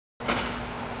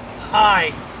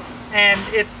Hi, and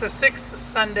it's the sixth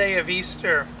Sunday of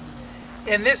Easter.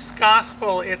 In this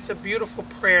gospel, it's a beautiful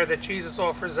prayer that Jesus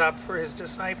offers up for his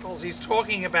disciples. He's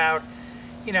talking about,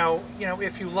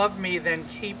 if you love me, then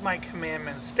keep my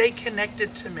commandments. Stay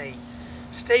connected to me.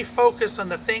 Stay focused on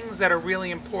the things that are really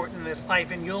important in this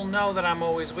life, and you'll know that I'm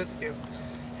always with you.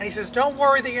 And he says, don't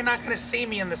worry that you're not going to see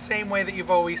me in the same way that you've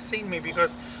always seen me,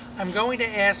 because I'm going to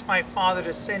ask my Father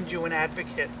to send you an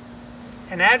advocate.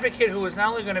 An advocate who is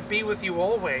not only going to be with you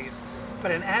always,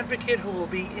 but an advocate who will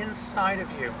be inside of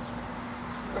you.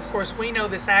 Of course, we know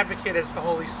this advocate as the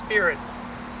Holy Spirit.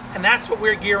 And that's what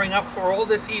we're gearing up for all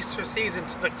this Easter season,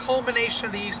 to the culmination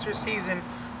of the Easter season,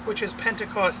 which is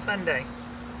Pentecost Sunday,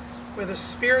 where the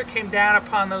Spirit came down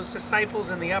upon those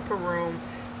disciples in the upper room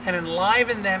and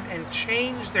enlivened them and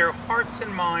changed their hearts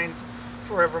and minds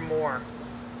forevermore.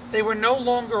 They were no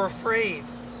longer afraid.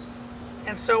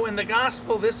 And so in the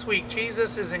gospel this week,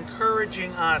 Jesus is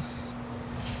encouraging us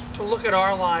to look at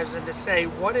our lives and to say,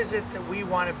 what is it that we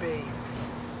want to be?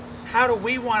 How do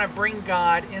we want to bring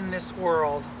God in this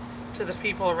world to the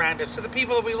people around us, to the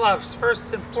people that we love,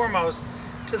 first and foremost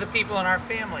to the people in our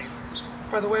families,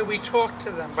 by the way we talk to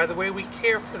them, by the way we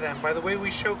care for them, by the way we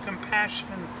show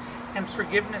compassion and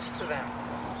forgiveness to them.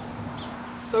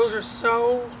 Those are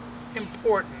so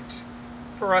important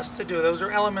for us to do. Those are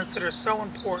elements that are so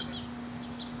important.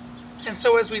 And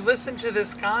so as we listen to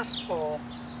this gospel,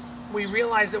 we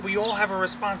realize that we all have a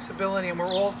responsibility and we're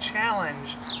all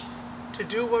challenged to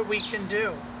do what we can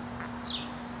do.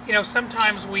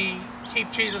 Sometimes we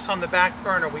keep Jesus on the back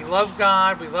burner. We love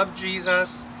God, we love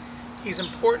Jesus. He's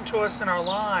important to us in our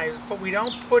lives, but we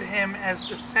don't put him as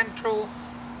the central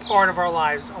part of our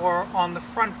lives, or on the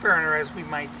front burner, as we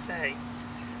might say,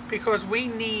 because we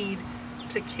need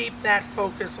to keep that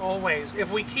focus always.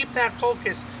 If we keep that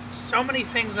focus, so many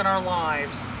things in our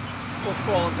lives will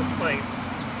fall into place,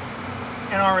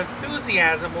 and our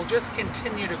enthusiasm will just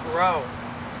continue to grow.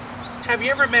 Have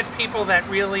you ever met people that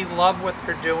really love what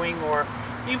they're doing, or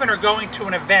even are going to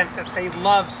an event that they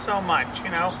love so much?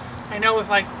 I know with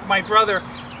my brother,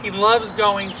 he loves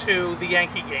going to the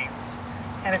Yankee games,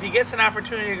 and if he gets an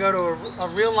opportunity to go to a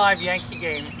real live Yankee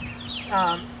game,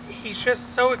 he's just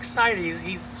so excited.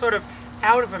 He's sort of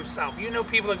out of himself.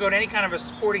 People that go to any kind of a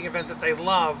sporting event that they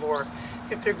love, or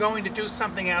if they're going to do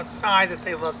something outside that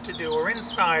they love to do, or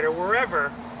inside, or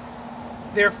wherever,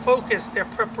 their focus, their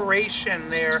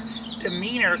preparation, their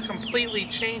demeanor completely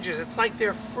changes. It's like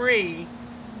they're free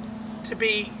to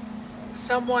be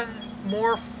someone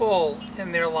more full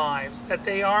in their lives, that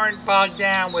they aren't bogged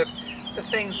down with the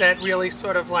things that really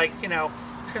sort of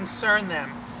concern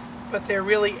them, but they're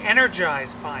really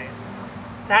energized by it.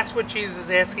 That's what Jesus is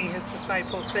asking his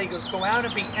disciples today. He goes, go out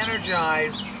and be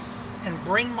energized and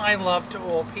bring my love to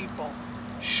all people.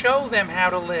 Show them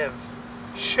how to live.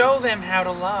 Show them how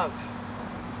to love.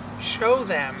 Show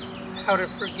them how to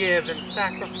forgive and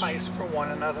sacrifice for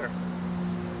one another.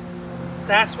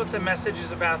 That's what the message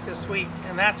is about this week,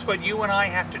 and that's what you and I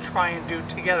have to try and do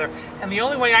together. And the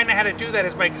only way I know how to do that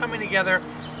is by coming together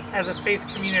as a faith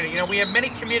community. We have many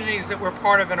communities that we're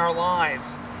part of in our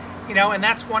lives, and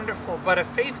that's wonderful. But a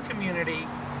faith community,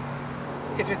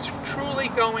 if it's truly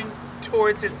going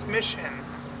towards its mission,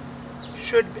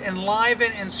 should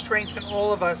enliven and strengthen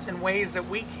all of us in ways that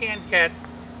we can't get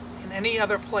in any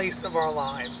other place of our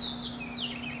lives.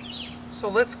 So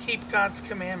let's keep God's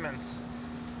commandments.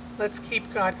 Let's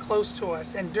keep God close to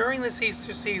us. And during this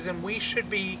Easter season, we should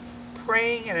be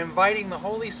praying and inviting the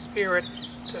Holy Spirit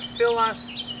to fill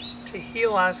us, to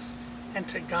heal us, and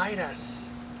to guide us.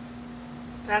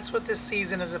 That's what this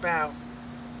season is about.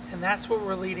 And that's what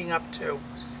we're leading up to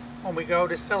when we go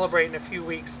to celebrate in a few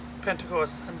weeks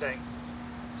Pentecost Sunday.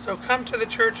 So come to the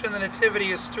Church in the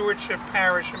Nativity as Stewardship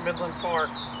Parish in Midland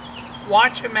Park.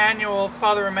 Watch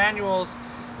Father Emmanuel's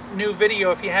new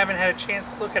video if you haven't had a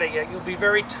chance to look at it yet. You'll be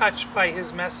very touched by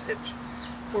his message.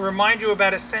 We'll remind you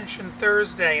about Ascension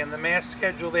Thursday and the Mass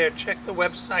schedule there. Check the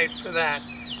website for that,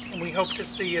 and we hope to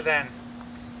see you then.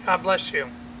 God bless you.